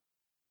that,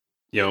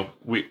 you know,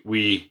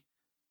 we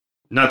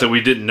not that we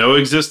didn't know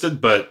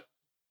existed, but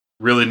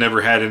really never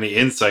had any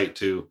insight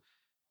to.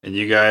 And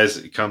you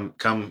guys come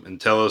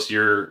and tell us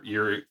your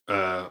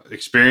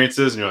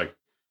experiences, and you're like,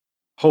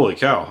 holy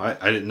cow,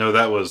 I didn't know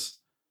that was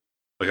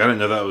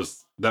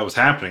that was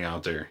happening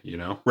out there, you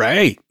know?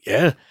 Right.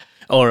 Yeah.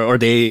 Or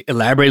they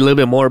elaborate a little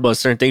bit more about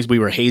certain things we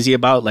were hazy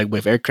about, like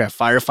with aircraft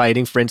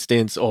firefighting, for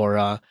instance,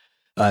 or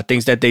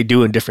things that they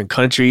do in different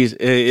countries.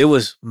 It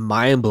was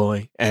mind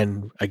blowing.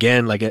 And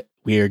again, like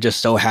we are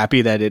just so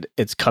happy that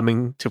it's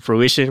coming to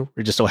fruition.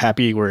 We're just so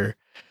happy we're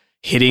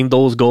hitting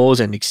those goals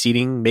and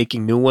exceeding,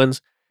 making new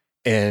ones.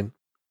 And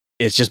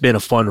it's just been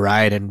a fun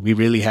ride. And we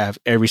really have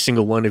every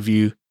single one of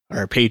you,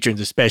 our patrons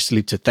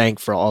especially, to thank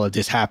for all of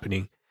this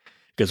happening.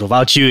 Because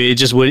without you, it'd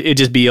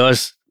just be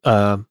us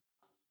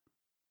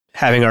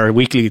having our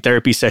weekly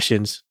therapy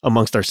sessions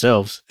amongst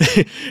ourselves.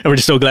 And we're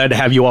just so glad to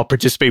have you all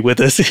participate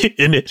with us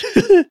in it.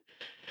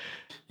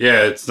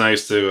 Yeah, it's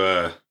nice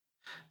to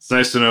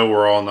know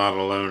we're all not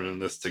alone in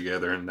this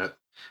together, and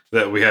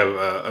that we have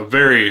a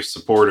very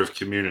supportive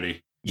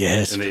community.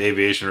 Yes. In the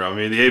aviation realm. I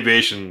mean, the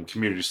aviation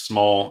community is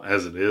small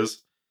as it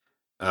is,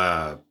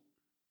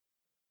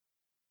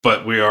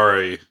 but we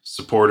are a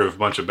supportive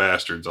bunch of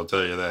bastards. I'll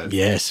tell you that.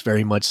 Yes,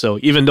 very much so.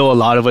 Even though a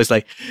lot of us,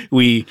 like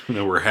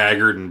we're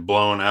haggard and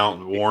blown out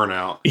and worn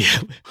out.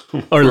 Yeah.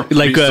 Or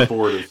like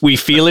we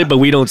feel it, but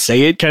we don't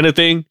say it, kind of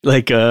thing.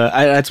 Like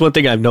that's one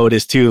thing I've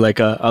noticed too. Like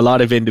a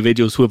lot of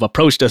individuals who have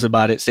approached us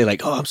about it say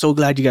like, "Oh, I'm so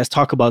glad you guys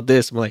talk about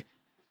this." I'm like,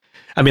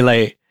 I mean,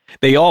 like.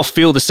 They all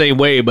feel the same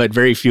way, but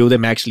very few of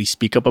them actually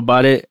speak up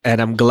about it.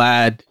 And I'm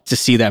glad to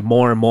see that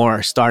more and more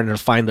are starting to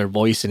find their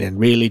voice and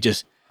really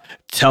just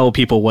tell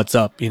people what's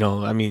up. You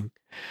know, I mean,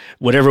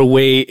 whatever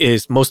way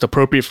is most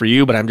appropriate for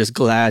you, but I'm just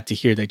glad to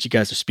hear that you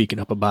guys are speaking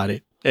up about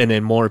it. And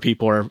then more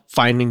people are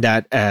finding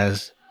that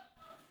as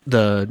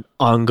the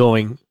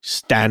ongoing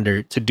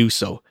standard to do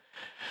so.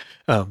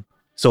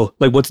 So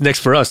like what's next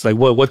for us? Like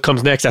what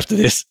comes next after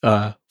this?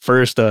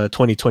 First,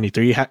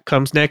 2023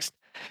 comes next.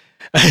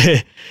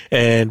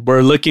 And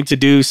we're looking to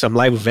do some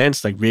live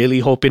events, like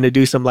really hoping to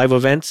do some live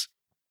events.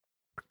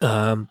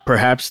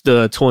 Perhaps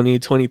the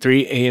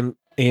 2023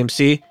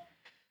 AMC.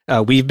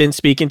 We've been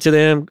speaking to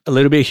them a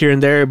little bit here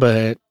and there,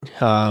 but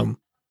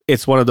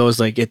it's one of those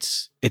like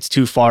it's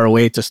too far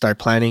away to start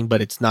planning, but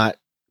it's not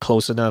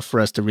close enough for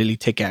us to really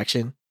take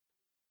action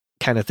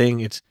kind of thing.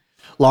 It's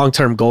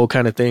long-term goal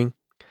kind of thing.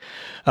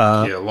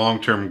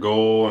 Long-term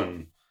goal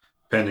and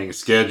pending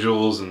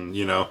schedules, and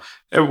you know,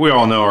 we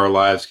all know our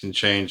lives can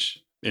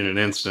change in an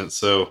instant.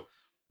 So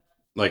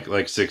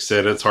like Six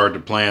said, it's hard to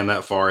plan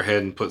that far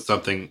ahead and put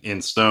something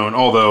in stone.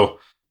 Although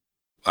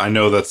I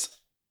know that's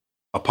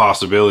a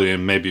possibility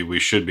and maybe we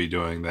should be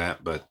doing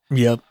that, but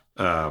yep.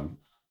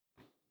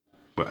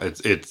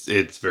 But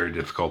it's very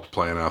difficult to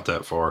plan out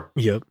that far.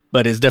 Yep.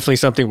 But it's definitely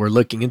something we're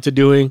looking into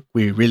doing.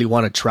 We really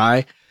want to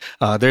try.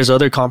 There's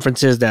other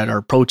conferences that are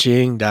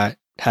approaching that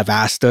have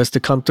asked us to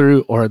come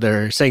through, or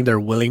they're saying they're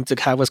willing to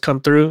have us come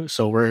through.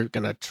 So we're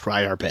going to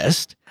try our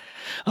best.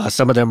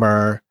 Some of them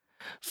are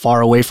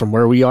far away from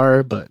where we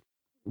are, but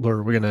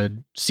we're going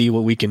to see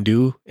what we can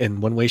do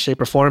in one way,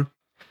 shape, or form.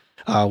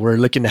 We're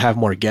looking to have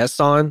more guests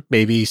on,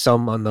 maybe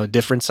some on the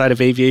different side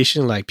of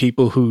aviation, like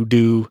people who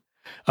do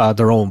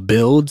their own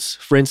builds,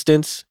 for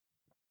instance.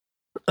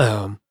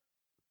 And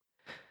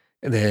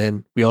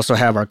then we also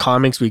have our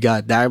comics. We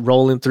got that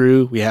rolling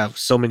through. We have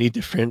so many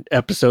different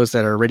episodes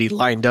that are already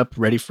lined up,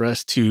 ready for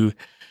us to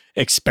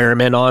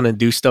experiment on and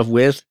do stuff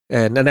with.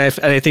 And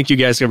I think you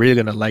guys are really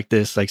going to like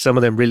this. Like some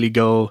of them really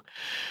go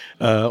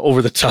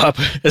over the top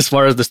as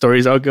far as the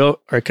stories are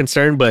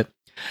concerned, but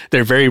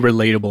they're very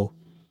relatable.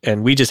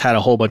 And we just had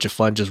a whole bunch of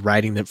fun just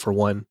writing them for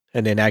one.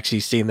 And then actually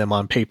seeing them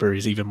on paper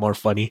is even more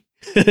funny.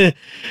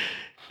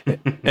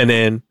 And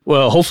then,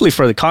 well, hopefully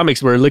for the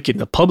comics, we're looking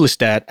to publish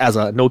that as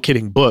a no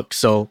kidding book.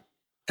 So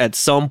at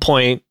some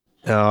point,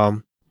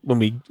 when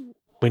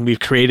we've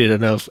created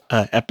enough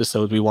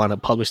episodes, we want to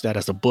publish that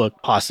as a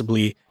book,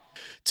 possibly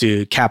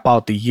to cap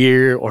out the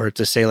year, or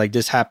to say like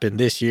this happened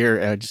this year,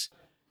 and just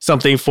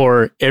something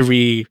for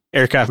every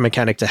aircraft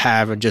mechanic to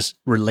have and just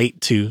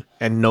relate to,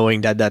 and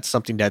knowing that that's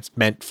something that's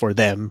meant for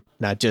them,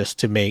 not just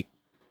to make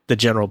the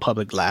general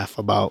public laugh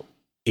about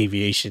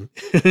aviation.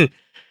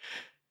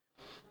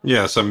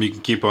 Yeah, something you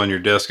can keep on your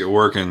desk at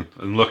work and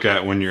look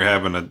at when you're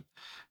having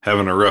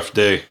a rough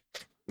day.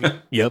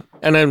 Yep.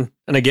 And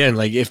again,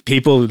 like if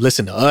people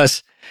listen to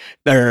us,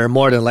 they're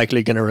more than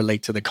likely going to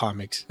relate to the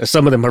comics.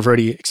 Some of them have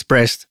already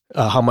expressed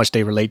how much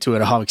they relate to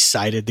it, or how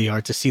excited they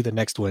are to see the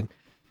next one.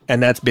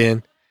 And that's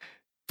been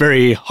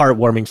very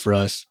heartwarming for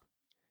us.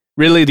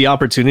 Really, the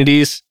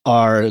opportunities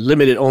are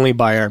limited only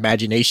by our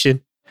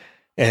imagination.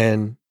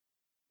 And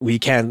we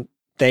can't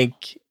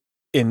thank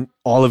in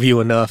all of you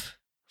enough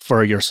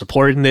for your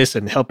support in this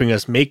and helping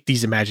us make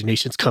these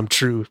imaginations come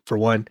true, for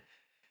one,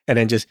 and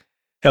then just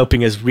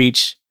helping us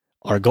reach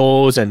our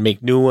goals and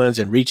make new ones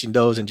and reaching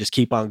those and just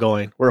keep on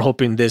going. We're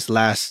hoping this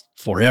lasts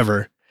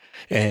forever,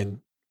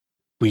 and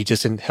we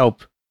just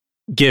help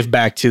give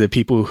back to the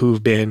people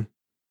who've been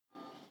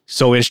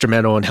so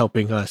instrumental in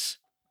helping us.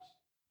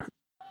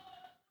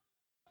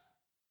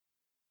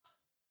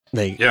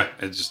 And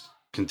just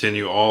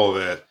continue all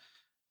of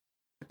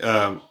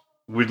that.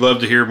 We'd love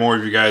to hear more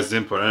of you guys'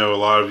 input. I know a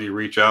lot of you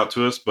reach out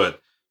to us, but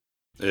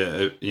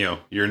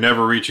you're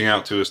never reaching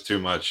out to us too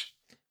much.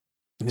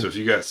 So if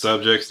you got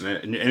subjects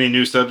and any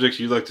new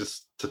subjects you'd like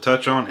to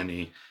touch on,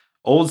 any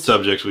old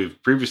subjects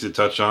we've previously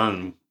touched on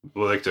and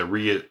would like to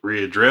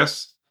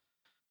readdress,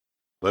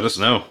 let us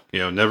know.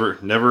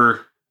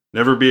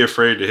 Never be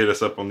afraid to hit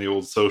us up on the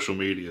old social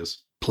medias.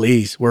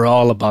 Please, we're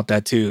all about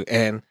that too.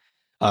 And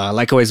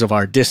likewise of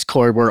our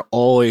Discord, we're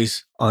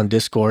always on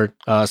Discord.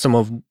 Some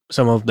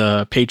of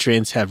the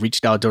patrons have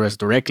reached out to us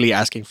directly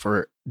asking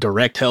for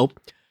direct help,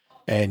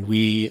 and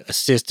we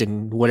assist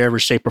in whatever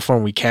shape or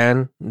form we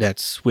can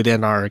that's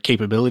within our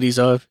capabilities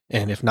of.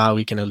 And if not,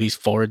 we can at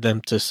least forward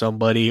them to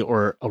somebody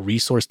or a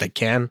resource that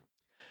can.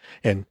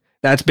 And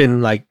that's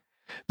been like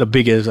the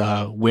biggest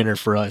winner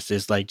for us,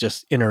 is like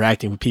just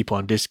interacting with people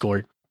on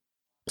Discord.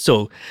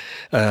 So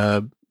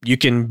you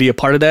can be a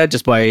part of that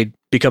just by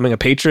becoming a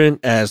patron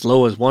as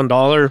low as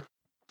 $1.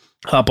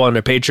 Hop on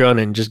their Patreon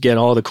and just get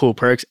all the cool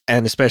perks,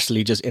 and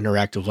especially just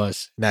interact with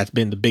us. And that's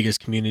been the biggest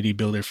community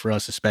builder for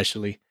us,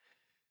 especially.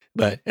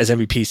 But as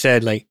MVP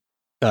said, like,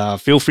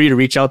 feel free to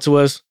reach out to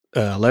us.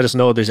 Let us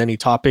know if there's any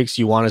topics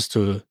you want us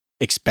to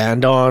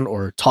expand on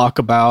or talk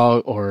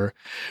about or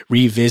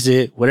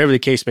revisit, whatever the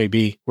case may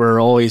be.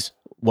 We're always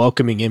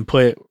welcoming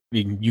input.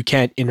 You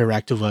can't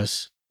interact with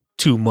us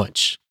too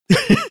much.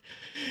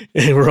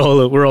 And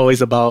we're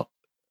always about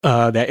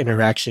that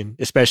interaction,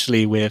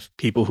 especially with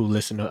people who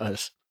listen to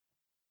us.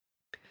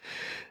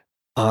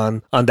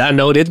 On that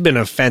note, it's been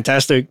a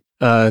fantastic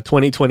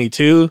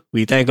 2022.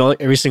 We thank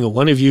every single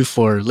one of you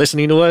for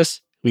listening to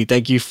us. We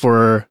thank you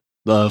for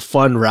the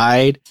fun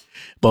ride,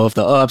 both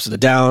the ups, the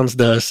downs,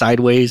 the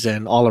sideways,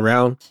 and all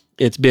around.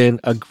 It's been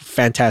a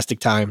fantastic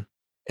time,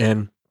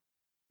 and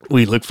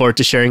we look forward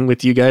to sharing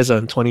with you guys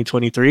on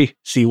 2023.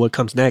 See what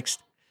comes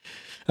next.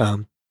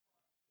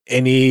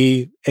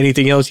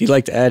 Anything else you'd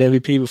like to add,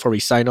 MVP, before we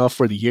sign off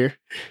for the year?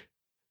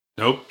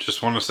 Nope.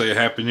 Just want to say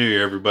Happy New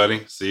Year,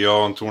 everybody. See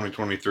y'all in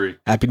 2023.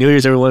 Happy New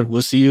Year's, everyone.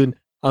 We'll see you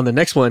on the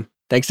next one.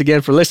 Thanks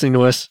again for listening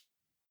to us.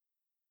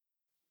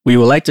 We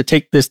would like to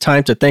take this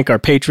time to thank our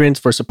patrons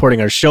for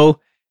supporting our show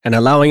and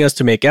allowing us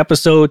to make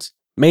episodes,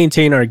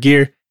 maintain our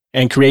gear,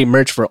 and create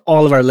merch for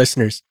all of our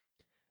listeners.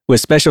 With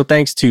special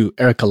thanks to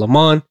Erica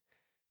Lamont,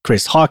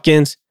 Chris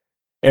Hawkins,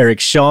 Eric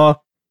Shaw,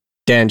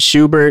 Dan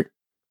Schubert,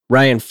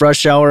 Ryan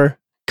Frushauer,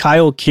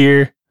 Kyle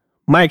Keir,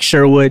 Mike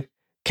Sherwood,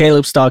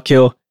 Caleb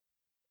Stockhill,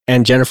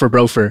 and Jennifer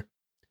Brofer.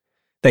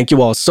 Thank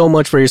you all so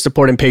much for your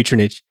support and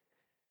patronage.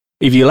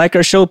 If you like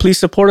our show, please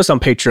support us on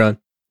Patreon.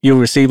 You'll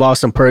receive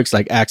awesome perks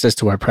like access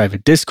to our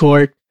private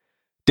Discord,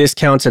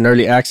 discounts and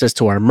early access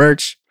to our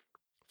merch,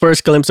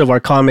 first glimpse of our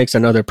comics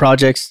and other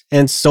projects,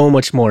 and so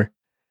much more.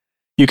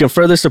 You can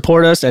further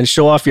support us and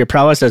show off your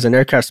prowess as an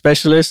aircraft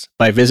specialist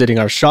by visiting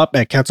our shop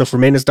at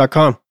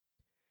cancelformaintenance.com.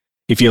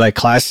 If you like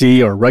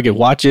classy or rugged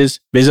watches,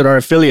 visit our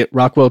affiliate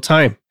Rockwell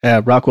Time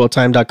at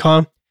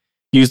rockwelltime.com.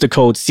 Use the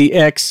code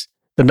CX,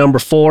 the number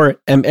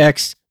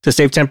 4MX to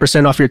save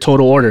 10% off your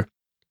total order.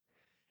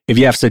 If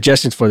you have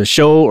suggestions for the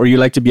show or you'd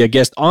like to be a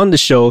guest on the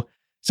show,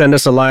 send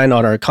us a line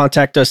on our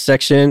contact us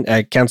section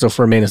at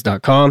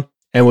cancelformaintenance.com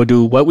and we'll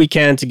do what we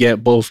can to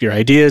get both your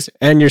ideas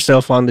and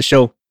yourself on the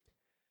show.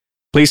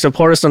 Please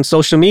support us on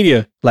social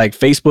media like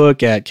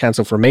Facebook at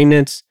Cancel for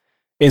Maintenance,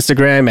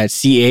 Instagram at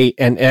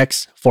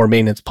CANX for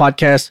Maintenance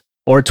Podcast,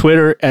 or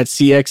Twitter at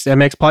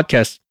CXMX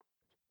Podcast.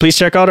 Please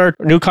check out our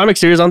new comic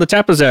series on the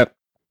Tapas app.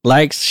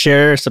 Like,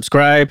 share,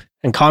 subscribe,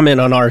 and comment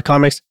on our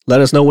comics.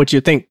 Let us know what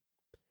you think.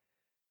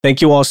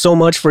 Thank you all so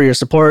much for your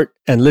support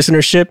and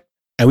listenership,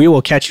 and we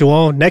will catch you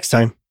all next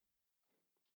time.